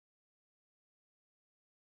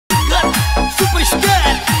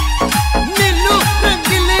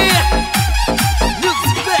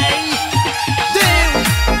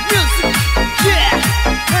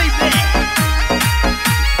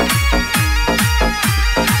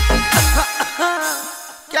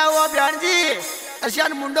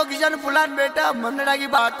ASEAN मुंडो Kishan पुलान बेटा मंगड़ा की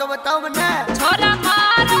बात तो बताओ मने। छोरा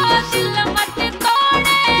मारो दिल मत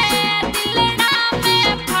तोड़े, दिलड़ा में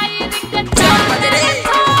फायरिंग चाले।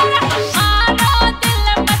 मारो दिल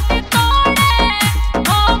मत तोड़े,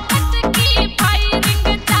 मोहब्बत की फायरिंग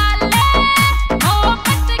चाले,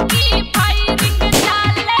 मोहब्बत की फायरिंग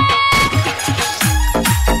चाले।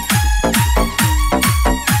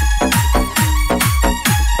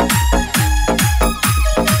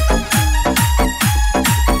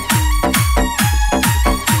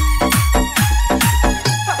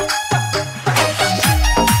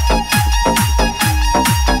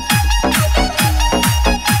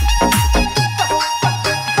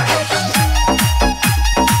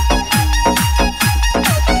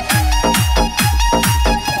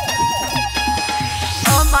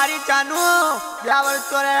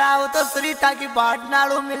 तो सरिता की बाट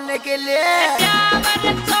नाड़ू मिलने के लिए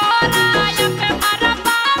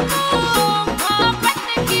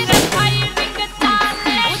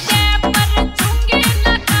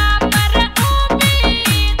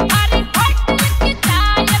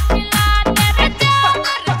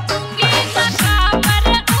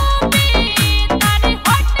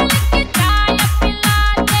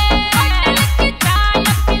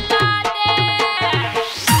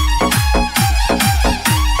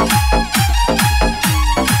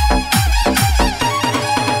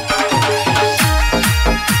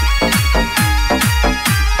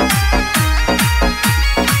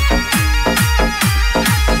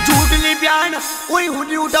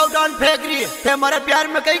फेंक रही है हमारे प्यार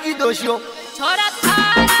में कई की दोषियों। छोरा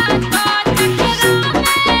थारा तो चक्रा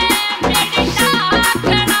में मेरी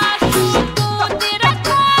डाकना सूती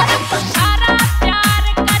रखोर, थारा प्यार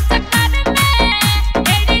का चक्कर में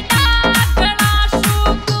मेरी डाकना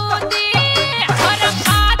सूती। और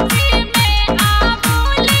पाती में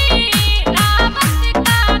आबूली रावत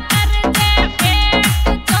का कर दे पेट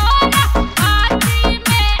चोरा, पाती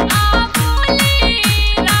में आबूली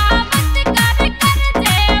रावत कर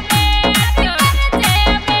दे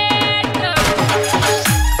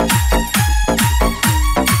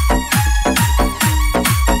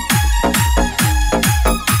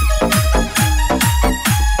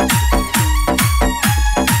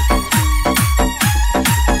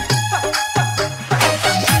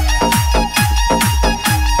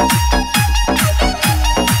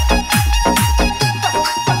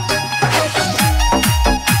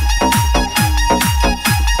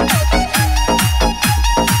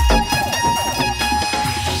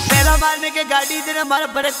गाड़ी दिन हमारे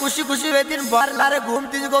बड़े खुशी खुशी वे दिन बाहर लारे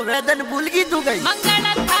घूमती जो वेदन भूल गई तू गई। मंगल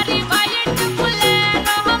थारी वाइट फुले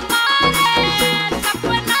हमारे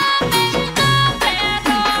सपना में आवे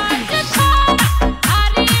रोज छोरा,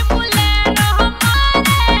 थारी फुले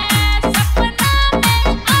हमारे सपना में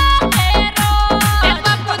आवे रोज।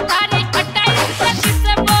 बाबू थारी 28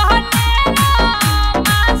 से बोले रो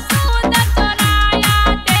मासूद चोराया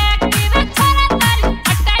देखी रे छोरा, तारी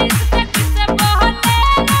 28 से बोले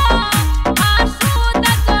मासूद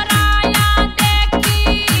चोराया देखी।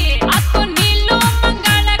 आपको नीलू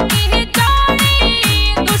मंगल की जोड़ी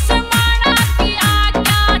दुश्मना की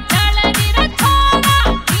आज्ञा चल रही रे छोरा,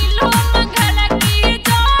 नीलू मंगल की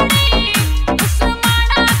जोड़ी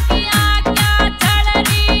दुश्मना की आज्ञा चल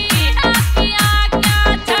रही, की आज्ञा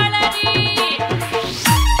चल रही।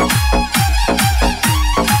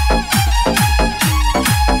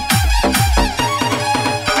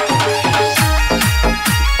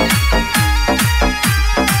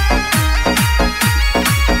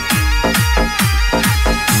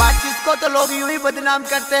 माचिस को तो लोग यूं ही बदनाम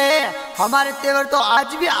करते हैं, हमारे तेवर तो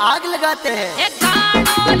आज भी आग लगाते हैं। एक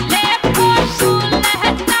गानो ले फोटो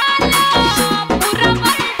लहता लो, पूरा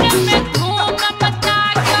वर्ल्ड में धूम मचा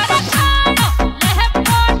कर गानो ले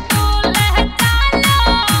फोटो लहता लो,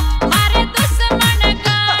 मारे दुश्मन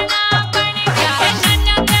गाना बन गया।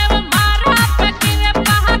 नन्या देव मारा फकीर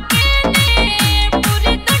बहकीनी,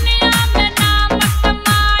 पूरी दुनिया में नाम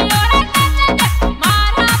कमायो रे नन्या देव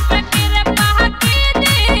मारा फकीर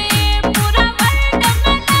बहकीनी, पूरा वर्ल्ड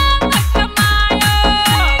में नाम कमायो,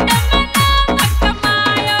 नाम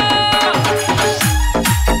कमायो।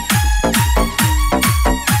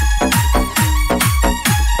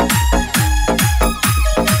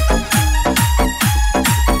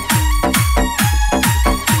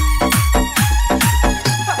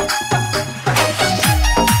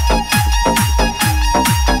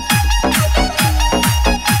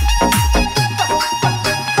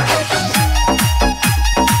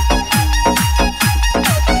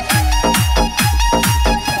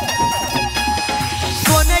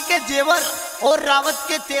 सोने के जेवर और रावत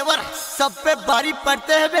के तेवर सब पे भारी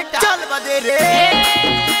पड़ते हैं बेटा। चल बदे रे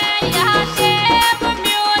यहाँ देव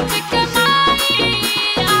म्यूजिक माई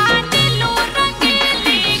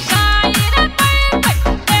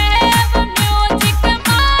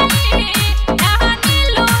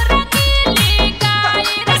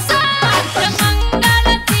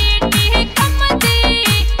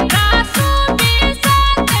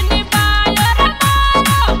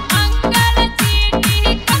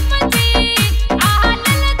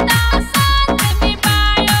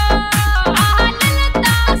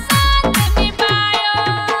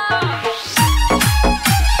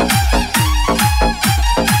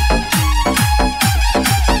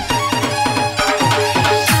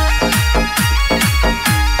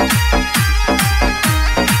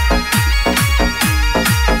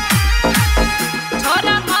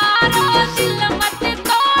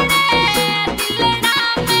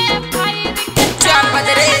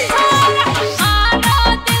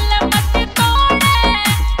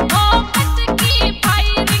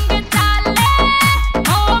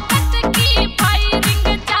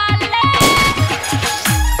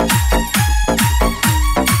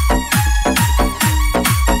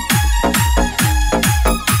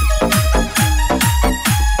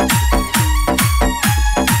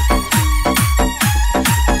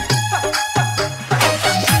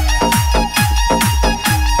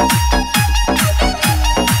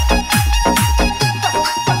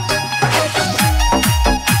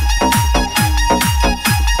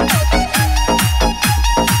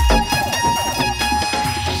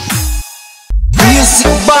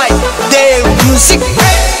देव म्यूजिक।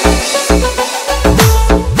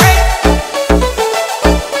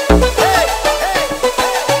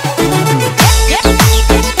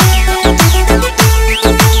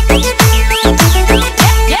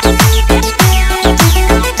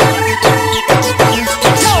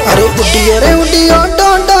 अरे उडियो रे उडियो डो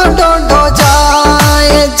डो डो डो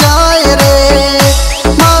जाए जाए रे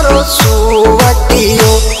मारो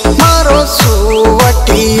सुवटियो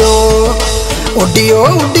उडियो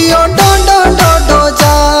उडियो डो डो डो डो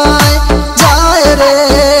जाए जाए रे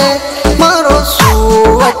मारो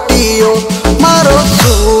सुवटियो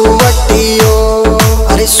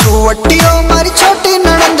अरे सुवटियो मारी छोटी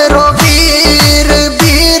ननंद रो वीर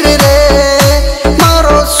वीर रे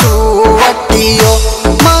मारो सुवटियो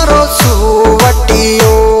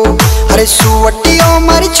अरे सुवटियो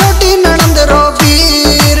मारी छोटी ननंद रो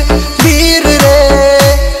वीर वीर रे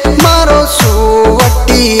मारो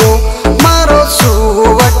सुवटियो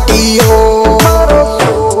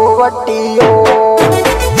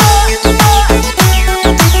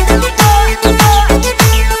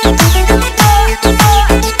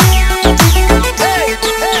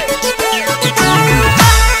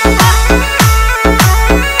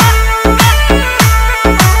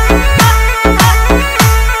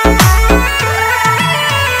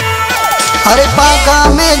अरे बागा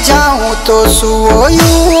में जाऊं तो सुओ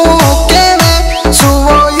यूं केवे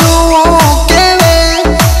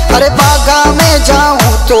अरे बागा में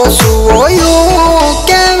जाऊं तो सुओ यूं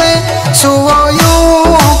केवे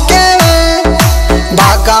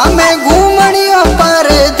बागा में घूमनियो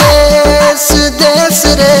परदेस देश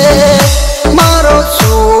रे मारो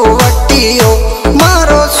सुवटियो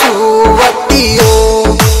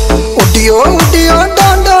उडियो उडियो डो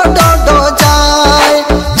डो डो डो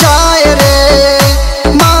जाए रे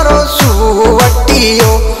मारो सुवटियो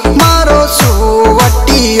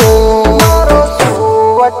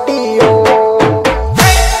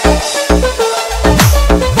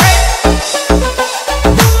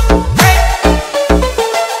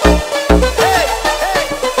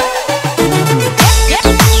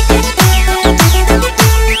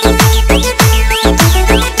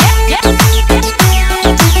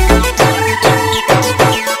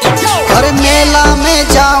अरे मेला में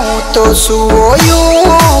जाऊं तो सुओ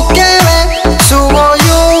यूं केवे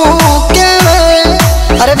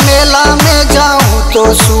अरे मेला में जाऊं तो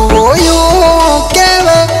सुओ यूं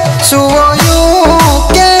केवे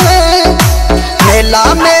मेला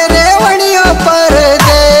में रेवणियों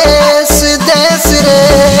परदेस देश रे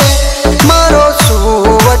मारो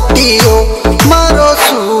सुवटियो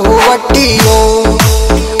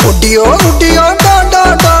उडियो उडियो डो डो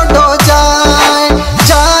डो डो जाए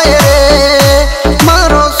रे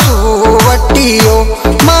मारो सुवटियो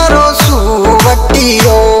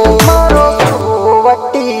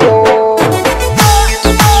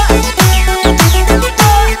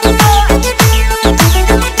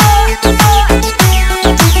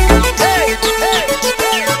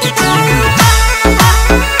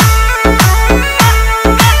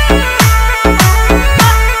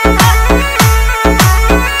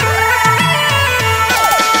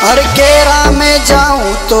अरे गेरा में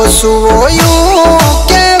जाऊं तो सुओ यूं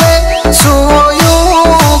केवे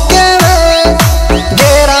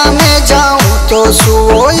गेरा में जाऊं तो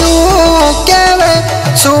सुओ यूं केवे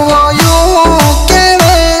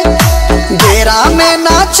गेरा में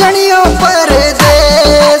नाचनियो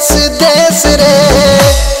परदेस देश रे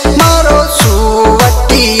मारो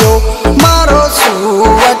सुवटियो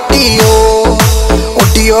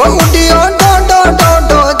उडियो उडियो डो डो डो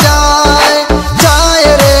डो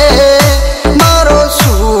जाए रे मारो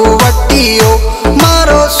सुवटियो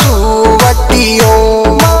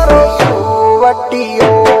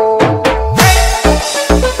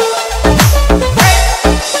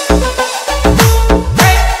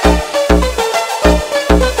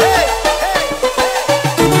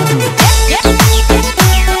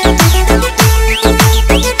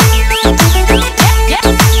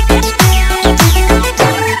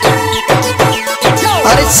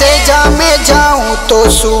अरे सेजा में जाऊं तो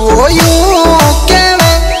सुओ यूं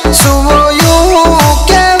केवे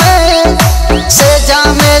सेजा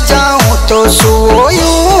में जाऊं तो सुओ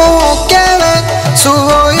यूं केवे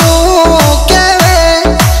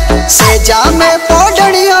सेजा में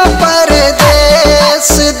पोडणियों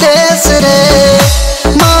परदेस देश रे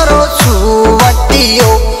मारो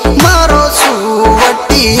सुवटियो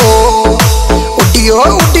उडियो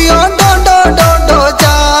उडियो डो डो डो डो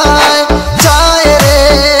जाए रे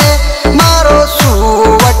मारो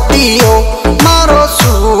सुवटियो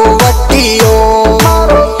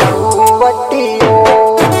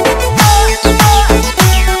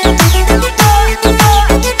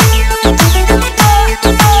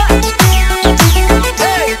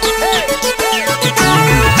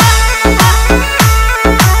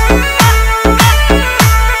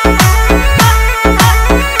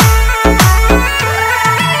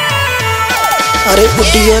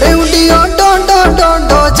उडियो डो डो डो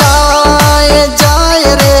डो जाए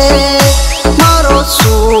जाए रे मारो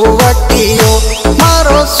सुवटियो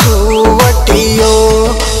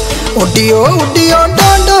उडियो उडियो डो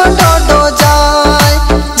डो डो डो जाए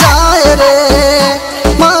जाए रे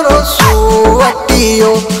मारो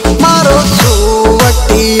सुवटियो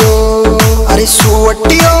अरे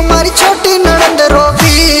सुवटियो